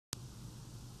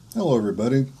Hello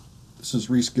everybody, this is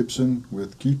Reese Gibson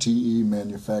with QTE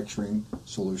Manufacturing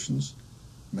Solutions,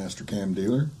 Mastercam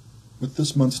dealer, with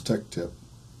this month's tech tip.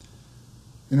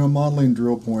 You know, modeling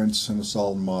drill points in a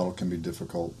solid model can be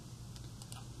difficult.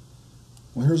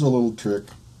 Well, here's a little trick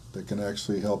that can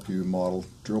actually help you model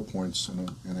drill points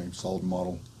in a solid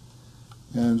model.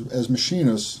 And as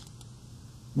machinists,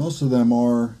 most of them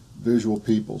are visual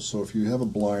people, so if you have a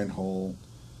blind hole,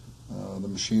 the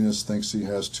machinist thinks he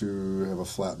has to have a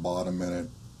flat bottom in it,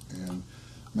 and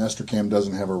Mastercam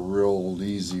doesn't have a real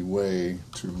easy way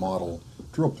to model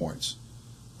drill points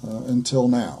until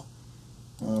now.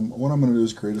 What I'm going to do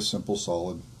is create a simple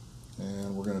solid,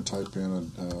 and we're going to type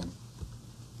in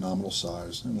a nominal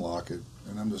size and lock it,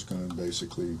 and I'm just going to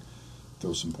basically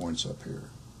throw some points up here.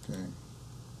 Okay.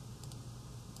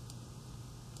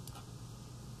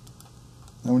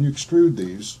 Now when you extrude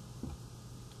these,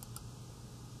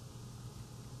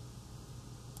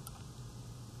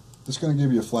 it's going to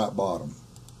give you a flat bottom,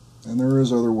 and there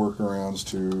is other workarounds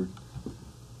to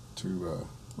we're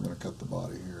going to cut the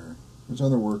body here. There's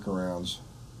other workarounds,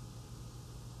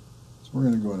 so we're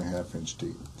going to go in a 1/2 inch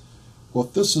deep. Well,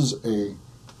 if this is a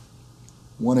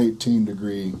 118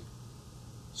 degree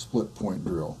split point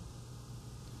drill,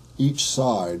 each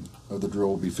side of the drill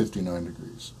will be 59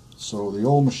 degrees. So the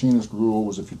old machinist rule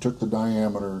was if you took the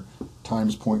diameter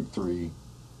times 0.3,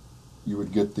 you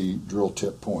would get the drill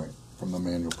tip point from the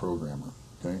manual programmer.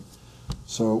 Okay,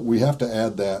 so we have to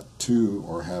add that to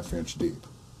our 1/2 inch deep.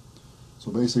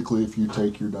 So basically, if you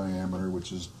take your diameter,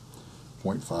 which is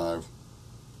 0.5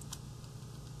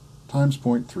 times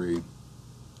 0.3,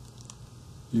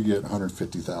 you get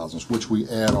 150 thousandths, which we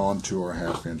add on to our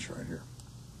 1/2 inch right here.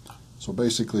 So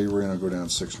basically, we're going to go down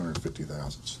 650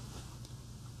 thousandths.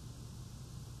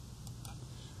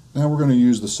 Now we're going to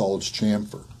use the solids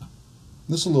chamfer.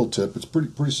 This is a little tip. It's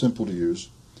pretty simple to use.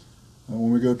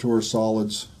 When we go to our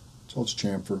solids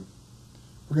chamfer,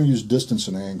 we're going to use distance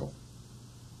and angle.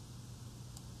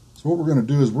 So what we're going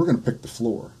to do is we're going to pick the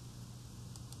floor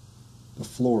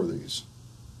of these.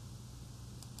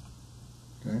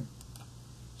 Okay.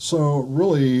 So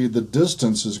really the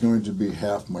distance is going to be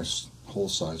half my hole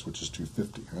size, which is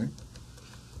 250, right?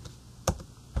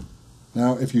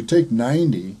 Now if you take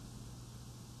 90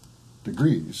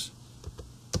 degrees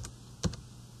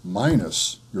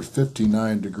minus your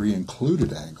 59 degree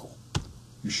included angle,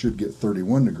 you should get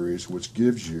 31 degrees, which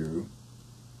gives you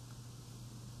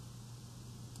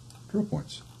drill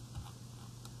points.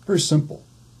 Very simple.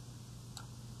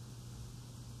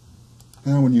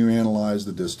 Now when you analyze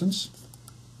the distance,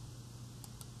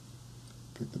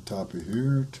 pick the top of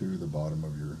here to the bottom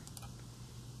of your,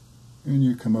 and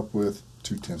you come up with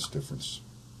 2/10 difference.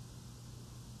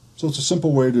 So it's a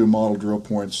simple way to model drill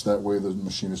points. That way the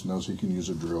machinist knows he can use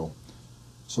a drill.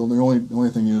 So the only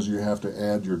thing is you have to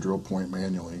add your drill point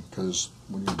manually, because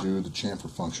when you do the chamfer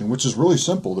function, which is really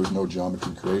simple, there's no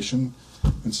geometry creation.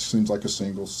 It seems like a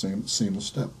seamless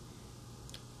step.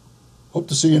 Hope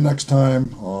to see you next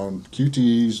time on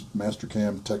QTE's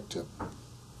Mastercam Tech Tip.